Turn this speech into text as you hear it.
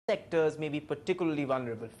sectors may be particularly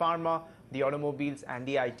vulnerable: pharma, the automobiles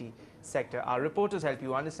and the IT sector. Our reporters help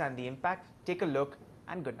you understand the impact. Take a look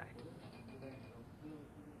and good night.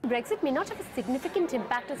 Brexit may not have a significant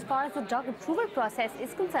impact as far as the drug approval process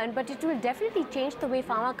is concerned, but it will definitely change the way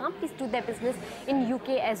pharma companies do their business in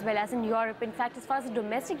UK as well as in Europe. In fact, as far as the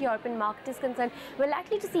domestic European market is concerned, we're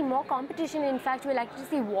likely to see more competition. In fact, we're likely to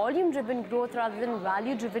see volume-driven growth rather than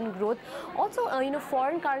value-driven growth. Also,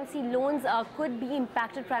 foreign currency loans could be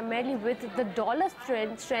impacted primarily with the dollar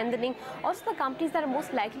strengthening. Also, the companies that are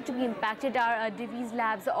most likely to be impacted are Divi's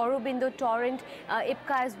Labs, Aurobindo, Torrent,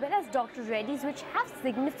 Ipca, as well as Dr. Reddy's, which have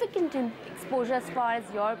significant exposure as far as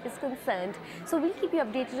Europe is concerned. So we'll keep you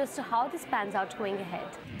updated as to how this pans out going ahead.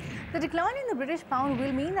 The decline in the British pound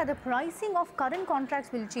will mean that the pricing of current contracts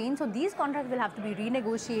will change. So these contracts will have to be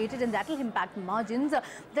renegotiated, and that will impact margins.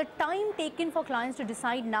 The time taken for clients to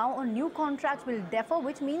decide now on new contracts will differ,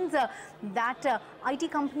 which means that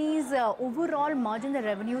IT companies' overall margin, the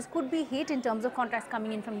revenues could be hit in terms of contracts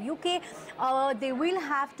coming in from UK. They will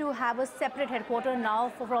have to have a separate headquarter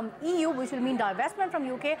now from EU, which will mean divestment from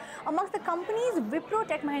UK. Amongst the companies, Wipro,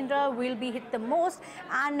 Tech Mahindra will be hit the most,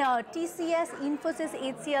 and TCS, Infosys,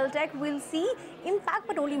 HCL Tech will see impact,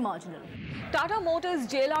 but only marginal. Tata Motors'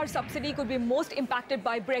 JLR subsidy could be most impacted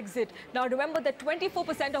by Brexit. Now remember that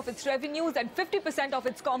 24% of its revenues and 50% of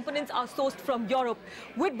its components are sourced from Europe.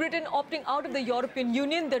 With Britain opting out of the European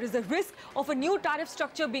Union, there is a risk of a new tariff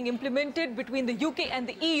structure being implemented between the UK and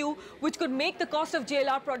the EU, which could make the cost of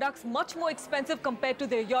JLR products much more expensive compared to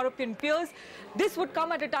their European peers. This would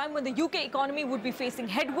come at a time when the UK economy would be facing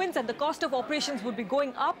headwinds and the cost of operations would be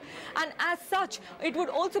going up. And as such, it would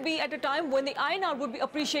also be at a time when the INR would be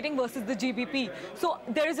appreciating versus the GBP. So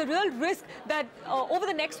there is a real risk that over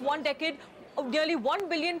the next 1 decade, nearly £1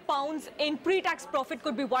 billion in pre-tax profit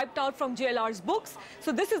could be wiped out from JLR's books.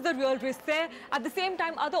 So this is the real risk there. At the same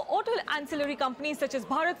time, other auto ancillary companies such as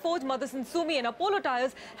Bharat Forge, Motherson Sumi and Apollo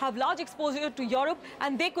Tyres have large exposure to Europe,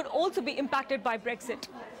 and they could also be impacted by Brexit.